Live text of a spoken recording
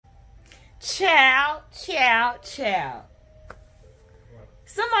Chow.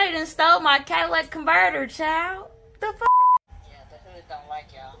 Somebody done stole my Cadillac converter, child. The fuck? Yeah, the hood don't like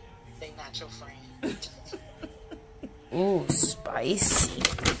y'all. They not your friend. Ooh, spicy.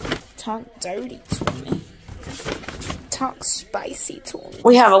 Talk dirty to me. Talk spicy to me.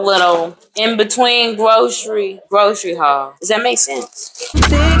 We have a little in-between grocery haul. Does that make sense?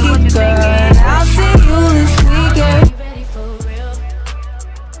 I'll see you this weekend.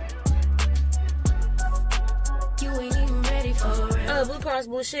 Blue Cross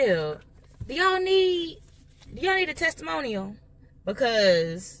Blue Shield. Do y'all need a testimonial?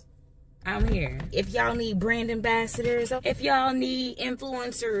 Because I'm here. If y'all need brand ambassadors, if y'all need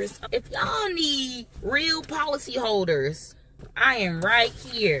influencers, if y'all need real policy holders, I am right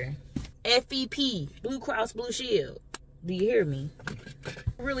here. FEP, Blue Cross Blue Shield. Do you hear me? I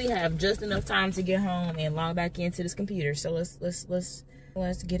really have just enough time to get home and log back into this computer. So let's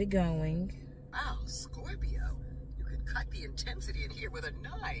get it going. Wow, Scorpio. You can cut the intensity in here with a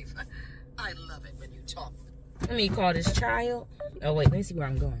knife. I love it when you talk. Let me call this child. Oh wait, let me see where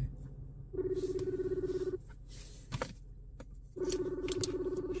I'm going.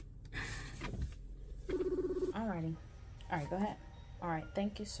 Alrighty. Alright, go ahead. Alright,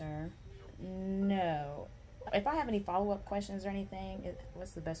 thank you, sir. No. If I have any follow-up questions or anything,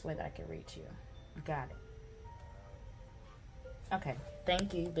 what's the best way that I can reach you? Got it. Okay,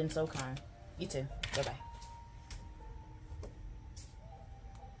 thank you. You've been so kind. You too. Bye-bye.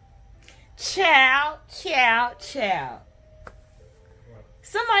 Chow.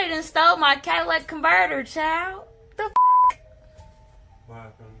 Somebody done stole my Cadillac converter, child. The f***? What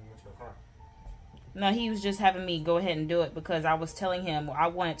happened with your car? No, he was just having me go ahead and do it because I was telling him I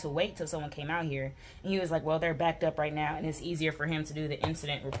wanted to wait till someone came out here. And he was like, well, they're backed up right now, and it's easier for him to do the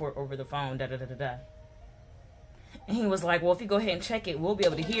incident report over the phone, da-da-da-da-da. And he was like, well, if you go ahead and check it, we'll be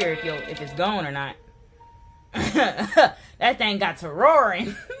able to hear if it's gone or not. That thing got to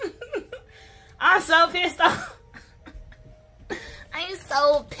roaring. I'm so pissed off. I'm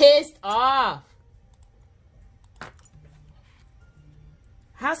so pissed off.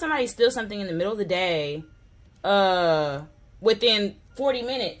 How somebody steal something in the middle of the day within 40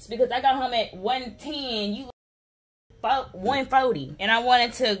 minutes? Because I got home at 1:10, you 1:40, and I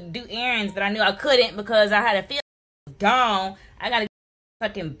wanted to do errands, but I knew I couldn't because I had a feel gone. I gotta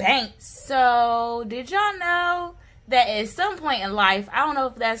fucking bank. So did y'all know that at some point in life, I don't know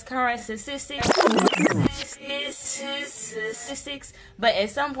if that's current statistics, but at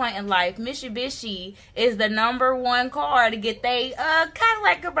some point in life, Mitsubishi is the #1 car to get they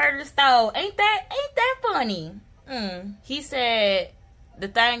Cadillac converter stole. Ain't that funny? He said the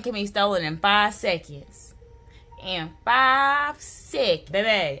thing can be stolen in 5 seconds. In 5 seconds,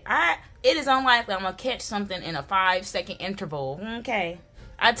 baby. It is unlikely I'm gonna catch something in a 5-second interval. Okay.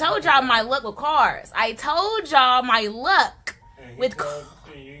 I told y'all my luck with cars. I told y'all my luck with cars.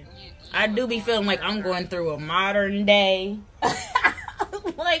 I do be feeling like I'm going through a modern day,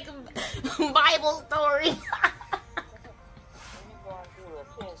 like, Bible story. You're going through a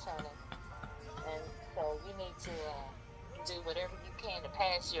test, honey. And so you need to do whatever you can to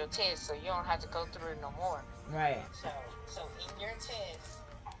pass your test so you don't have to go through it no more. Right. So in your test,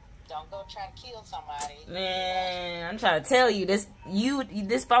 don't go try to kill somebody. Man, I'm trying to tell you, this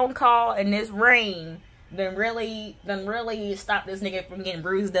phone call and this ring done really stop this nigga from getting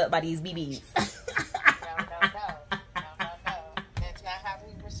bruised up by these BBs. No. That's not how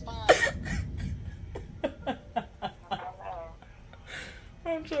we respond. No.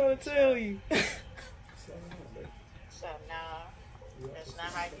 I'm trying to tell you. So no, that's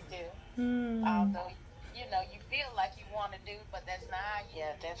not how you do. Although, you feel like you want to do, but that's not.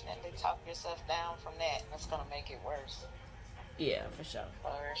 Yeah, definitely talk yourself down from that. That's gonna make it worse. Yeah, for sure.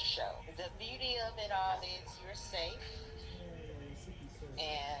 For sure. The beauty of it all is you're safe,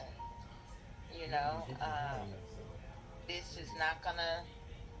 and this is not gonna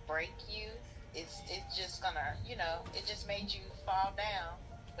break you. It's just gonna, it just made you fall down,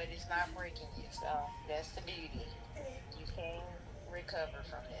 but it's not breaking you. So that's the beauty. You can recover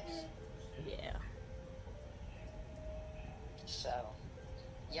from this. Yeah. So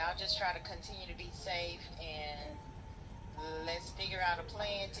y'all just try to continue to be safe, and let's figure out a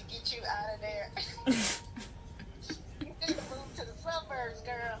plan to get you out of there. You need to move to the suburbs,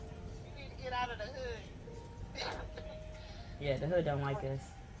 girl. You need to get out of the hood. Yeah, the hood don't like us.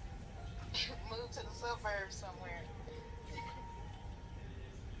 Move to the suburbs somewhere.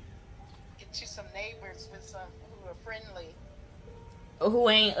 Get you some neighbors who are friendly. Who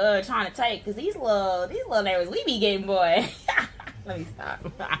ain't trying to take, cause these little neighbors we be getting, boy. Let me stop.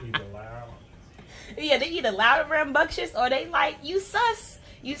 Either loud. Yeah, they either loud and rambunctious, or they like, you sus.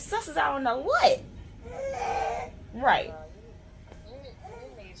 You susses, I don't know what. Right. You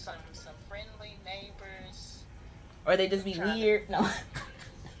need some friendly neighbors. Or they just be weird. No.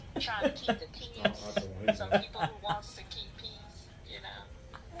 Trying to keep the peace. Some people who wants to keep peace, you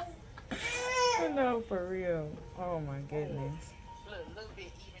know. No, for real. Oh my goodness. Little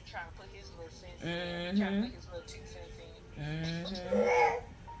bit even trying to put his little sense in. Trying to put his little 2 cents in.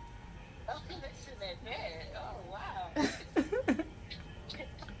 Oh, listen at that. Oh, wow.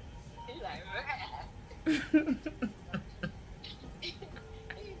 He's like, rah. He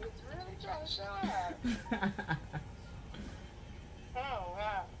was really trying to show up. Oh,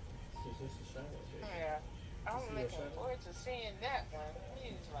 wow. Yeah. I'm looking forward to seeing that one.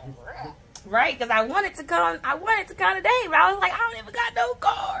 He's like, rah. Right, because I wanted to come today, but I was like, I don't even got no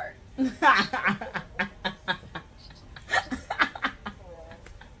card.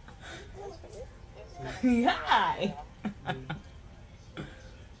 Hi.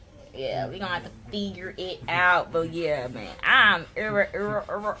 Yeah, we gonna have to figure it out, but yeah, man, I'm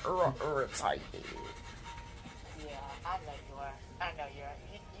excited. Yeah, I know you are. I know you are.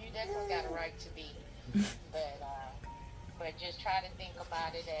 You definitely got a right to be, but just try to think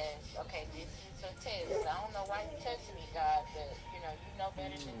about it as, okay, this is a test. I don't know why you're testing me, God, but you know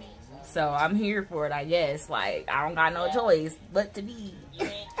better than me. So I'm here for it, I guess. Like, I don't got no choice but to be. You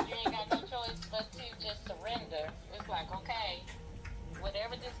ain't got no choice but to just surrender. It's like, okay,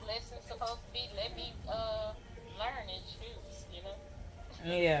 whatever this lesson's supposed to be, let me learn and choose, you know?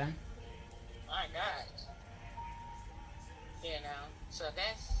 Yeah. My God. You know, so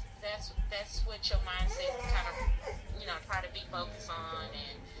that's what your mindset kind of, you know, try to be focused on,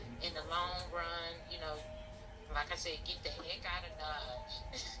 and in the long run, you know, like I said, get the heck out of Dodge.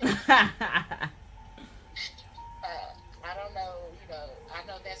 I don't know, you know, I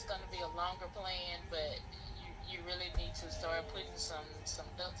know that's going to be a longer plan, but you really need to start putting some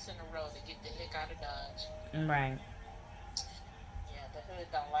ducks in a row to get the heck out of Dodge. Right. Yeah, the hood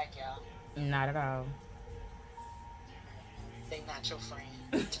don't like y'all. Not at all. They not your friend.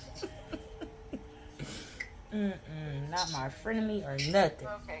 Not my frenemy or nothing.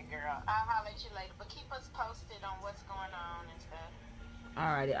 Okay, girl. I'll holler at you later, but keep us posted on what's going on and stuff.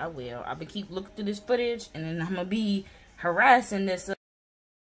 Alrighty, I will. I'm gonna keep looking through this footage, and then I'm gonna be harassing this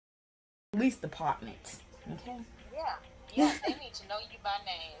police department. Okay? Yeah, they need to know you by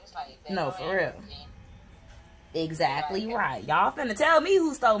name. It's like, no, for real. Exactly right. Y'all finna tell me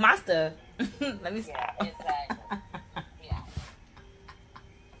who stole my stuff. Let me stop. Yeah, exactly.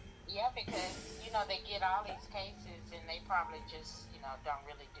 Yeah, because, you know, they get all these cases and they probably just, you know, don't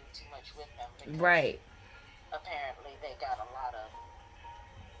really do too much with them. Right. Apparently they got a lot of.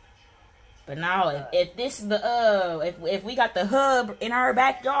 But now, if this is the, if we got the hub in our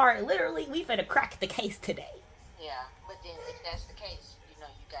backyard, literally, we finna crack the case today. Yeah, but then if that's the case, you know,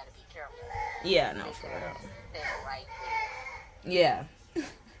 you gotta be careful. Yeah, no, for real. They're right there. Yeah.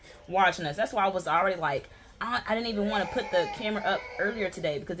 Watching us. That's why I was already like, I didn't even want to put the camera up earlier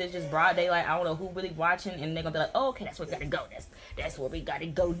today because it's just broad daylight. I don't know who really watching, and they're gonna be like, oh, okay, that's where we gotta go. That's what we gotta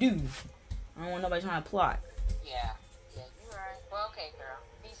go do. I don't want nobody trying to plot. Yeah, you're right. Well, okay, girl.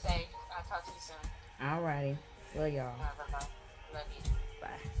 Be safe. I'll talk to you soon. Alrighty. Well, y'all. Bye. Love you.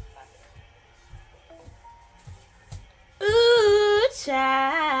 Bye. Ooh,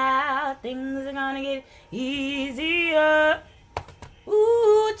 child, things are gonna get easier.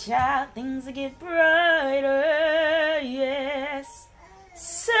 Ooh, child, things will get brighter, yes.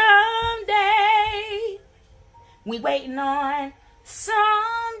 Someday, we waiting on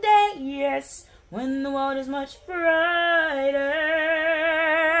someday, yes, when the world is much brighter.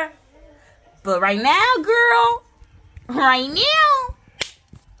 But right now, girl, right now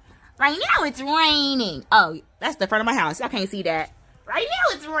it's raining. Oh, that's the front of my house. Y'all can't see that. Right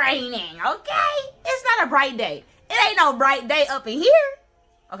now it's raining, okay? It's not a bright day. It ain't no bright day up in here.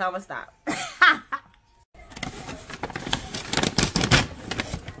 Okay, I'm gonna stop.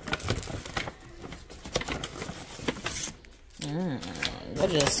 I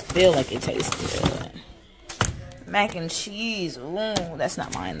just feel like it tastes good. Mac and cheese. Ooh, that's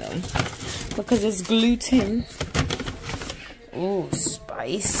not mine though. Because it's gluten. Ooh,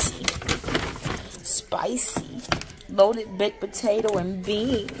 spicy. Spicy. Loaded baked potato and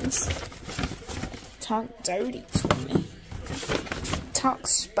beans. Talk dirty to me. Talk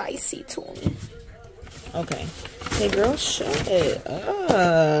spicy to me. Okay. Hey girl, shut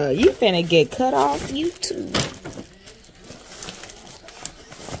up. You finna get cut off YouTube.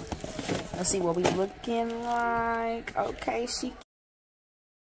 Let's see what we looking like. Okay,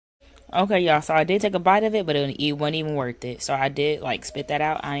 okay, y'all. So I did take a bite of it, but it wasn't even worth it. So I did like spit that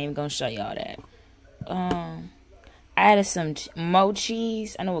out. I ain't even gonna show y'all that. I I added some more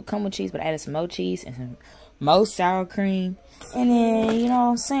cheese. I know it come with cheese, but I added some more cheese and some more sour cream. And then, you know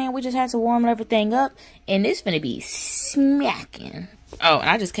what I'm saying, we just had to warm everything up. And it's gonna be smacking. Oh, and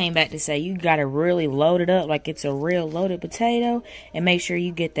I just came back to say you gotta really load it up like it's a real loaded potato. And make sure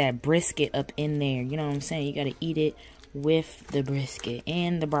you get that brisket up in there. You know what I'm saying? You gotta eat it with the brisket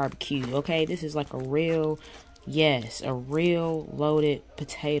and the barbecue. Okay, this is like a real... Yes, a real loaded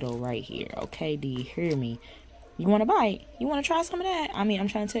potato right here. Okay, do you hear me? You want to bite? You want to try some of that? I mean, I'm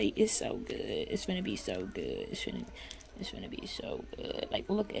trying to tell you, it's so good. It's gonna be so good. It's gonna be so good.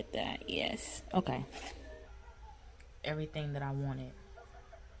 Like, look at that. Yes. Okay. Everything that I wanted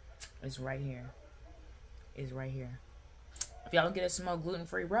is right here. Is right here. If y'all get us some more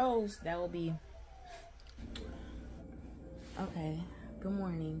gluten-free rolls, that will be... Okay. Good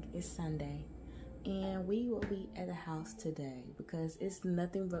morning. It's Sunday. And we will be at the house today because it's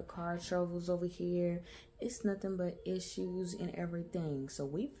nothing but car troubles over here. It's nothing but issues and everything. So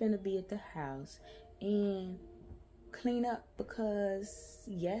we finna be at the house and clean up because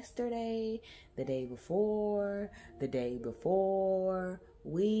yesterday, the day before,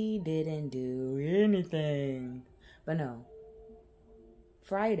 we didn't do anything. But no,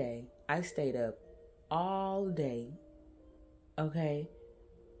 Friday, I stayed up all day. Okay.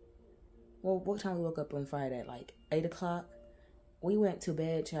 Well, what time we woke up on Friday? Like 8 o'clock? We went to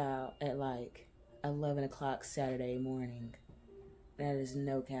bed, child, at like 11 o'clock Saturday morning. That is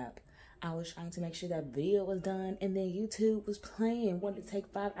no cap. I was trying to make sure that video was done, and then YouTube was playing. Wanted to take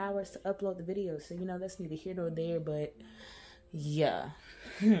 5 hours to upload the video. So, you know, that's neither here nor there, but yeah.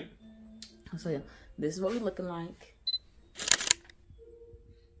 So, yeah, this is what we're looking like.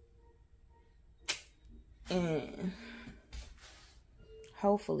 And...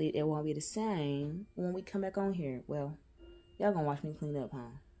 hopefully it won't be the same when we come back on here. Well, y'all gonna watch me clean up,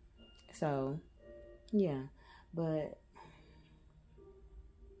 huh? So, yeah. But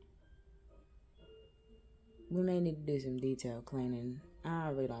we may need to do some detail cleaning. I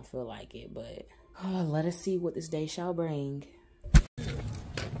really don't feel like it, but let us see what this day shall bring.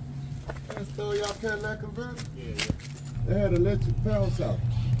 I stole y'all Cadillac converter? Yeah. They had electric power out.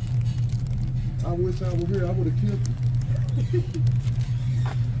 I wish I were here. I would have killed you.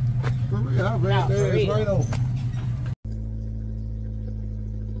 For real, I ran there right on.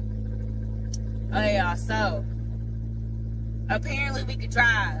 Oh, y'all, so apparently we could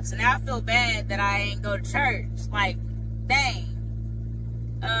drive. So now I feel bad that I ain't go to church. Like, dang.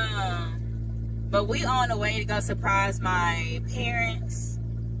 But we on the way to go surprise my parents.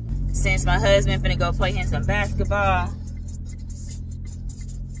 Since my husband finna go play him some basketball.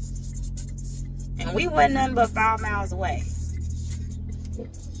 And we wasn't nothing but 5 miles away.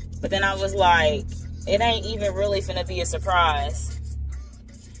 But then I was like, it ain't even really finna be a surprise.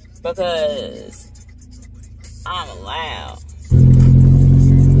 Because I'm loud.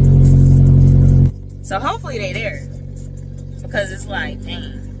 So hopefully they there. Because it's like,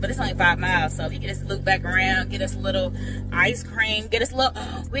 dang. But it's only 5 miles. So if you get us to look back around, get us a little ice cream, get us a little,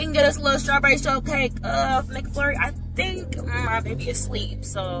 we can get us a little strawberry shortcake, McFlurry. I think my baby is asleep.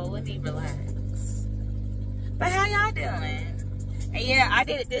 So let me relax. But how y'all doing? And yeah, I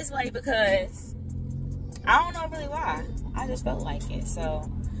did it this way because I don't know really why. I just felt like it. So,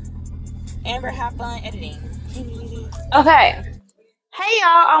 Amber, have fun editing. Okay. Hey,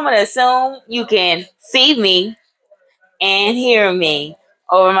 y'all. I'm going to assume you can see me and hear me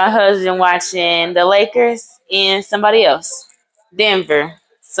over my husband watching the Lakers and somebody else. Denver.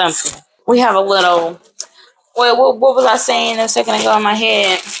 Something. We have a little... Wait, what was I saying a second ago in my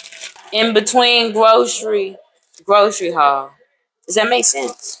head? In between grocery haul. Does that make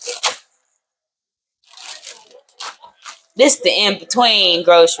sense? This the in-between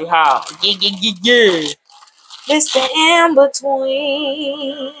grocery haul. Yeah. This the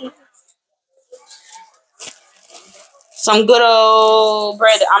in-between. Some good old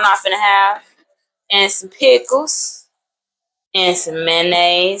bread that I'm not finna have. And some pickles. And some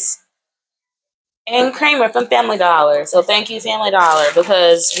mayonnaise. And creamer from Family Dollar. So thank you, Family Dollar,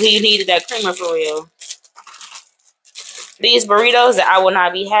 because we needed that creamer for real. These burritos that I will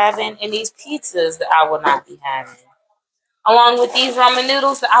not be having. And these pizzas that I will not be having. Along with these ramen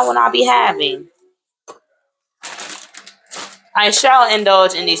noodles that I will not be having. I shall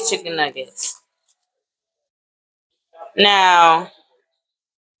indulge in these chicken nuggets. Now,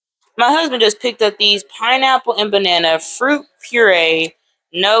 my husband just picked up these pineapple and banana fruit puree,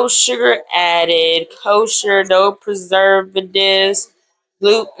 no sugar added, kosher, no preservatives,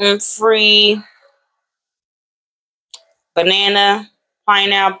 gluten-free, banana,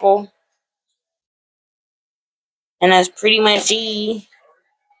 pineapple, and that's pretty much it.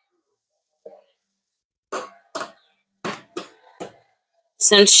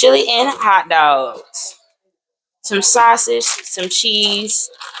 some chili and hot dogs, some sausage, some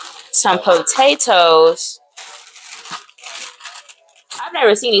cheese, some potatoes. I've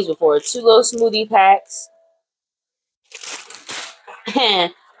never seen these before. 2 little smoothie packs.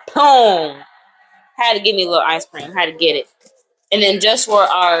 And boom. Had to give me a little ice cream. Had to get it. And then just for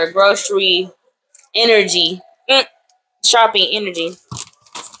our grocery energy, shopping energy,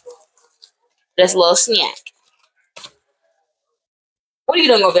 this little snack. What are you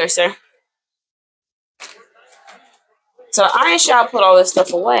doing over there, sir? So I shall put all this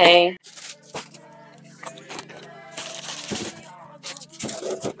stuff away.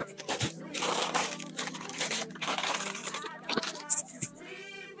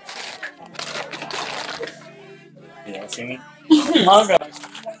 You don't see me? Oh, God.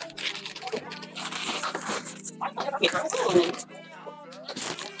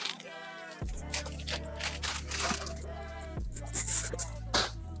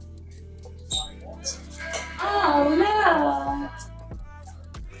 Oh no!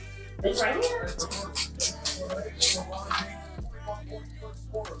 It's right here.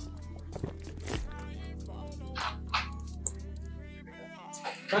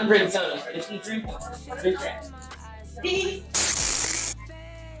 I'm drinking soda. Just keep drinking. Drink that.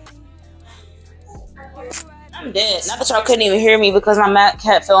 I'm dead. Not that y'all couldn't even hear me because my mat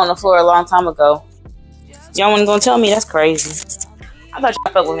cat fell on the floor a long time ago. Y'all wasn't gonna tell me? That's crazy. I thought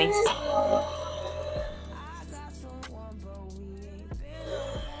y'all fucked with me.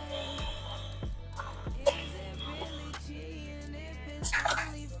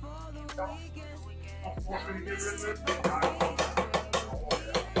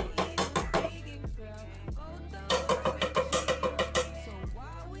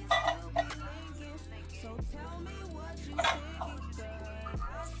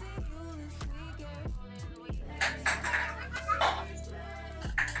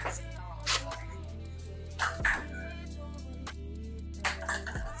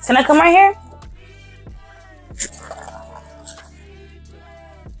 Can I come right here?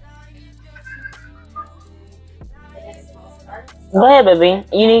 Go ahead, baby.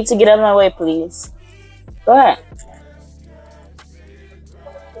 You need to get out of my way, please. Go ahead.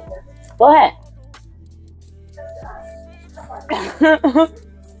 Go ahead.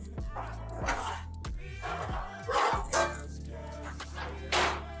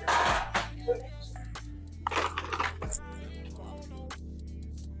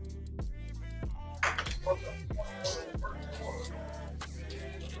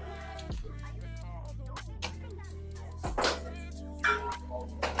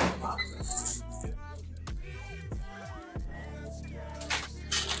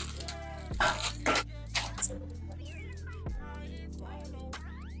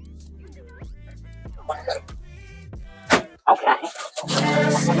 Okay.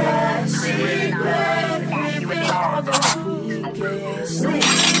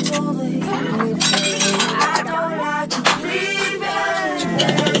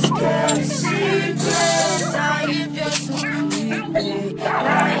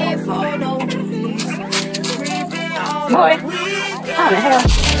 Boy, how the hell?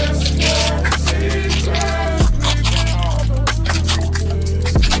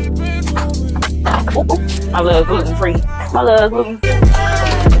 I love gluten free. I love gluten free.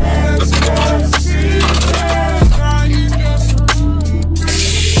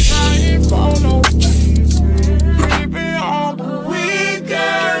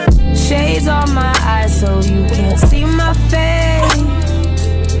 Shades on my eyes so you can't see my face.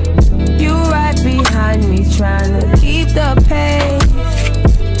 You right behind me trying to keep the pace.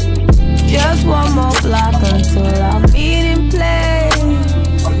 Just one more block until I meet in place.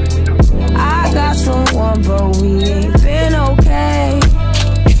 I got someone, but we ain't been okay.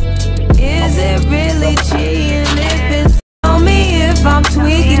 Is it really cheating if it's on me if I'm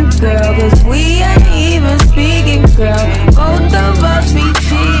tweaking, girl? Cause we ain't even speaking, girl. Both of us be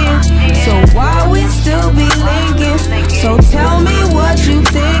cheating, so why we still be linking? So tell me what you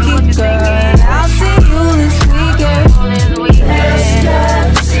thinking, girl, and I'll see you this weekend. Let's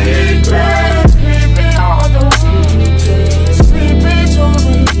get secret, sleeping all the weekend, sleeping till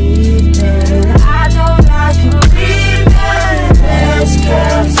the evening. I don't like you leaving. Let's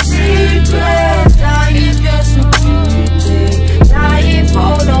get secret, dying just to keep it, dying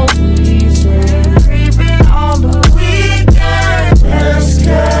for no reason, creeping all the weekend. Let's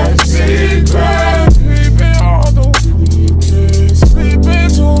get secret, sleeping all the weekend, sleeping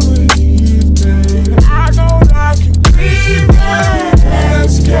till the evening. I don't like you leaving.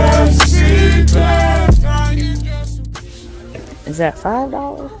 Let's get secret, dying just to keep it. Is that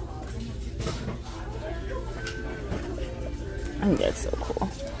 $5? I think that's so cool.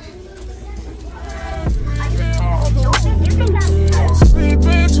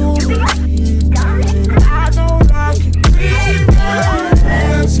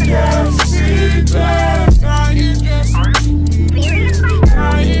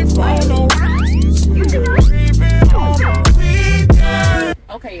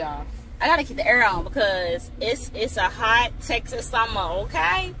 because it's a hot Texas summer,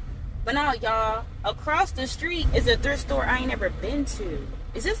 okay? But now, y'all, across the street is a thrift store I ain't never been to.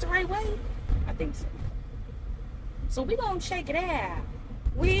 Is this the right way? I think so. So we gonna check it out.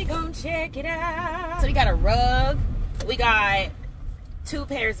 We gonna check it out. So we got a rug. We got 2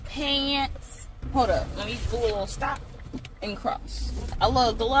 pairs of pants. Hold up, let me do a little stop and cross. A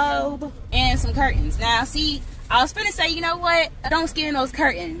little globe and some curtains. Now, see, I was finna say, you know what? Don't skin those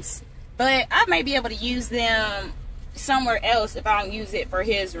curtains. But I may be able to use them somewhere else if I don't use it for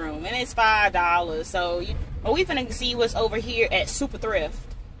his room. And it's $5. So, but we finna see what's over here at Super Thrift.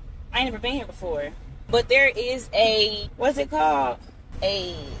 I ain't never been here before. But there is a, what's it called?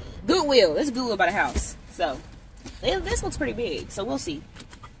 A Goodwill. There's a Goodwill by the house. So, this looks pretty big. So, we'll see.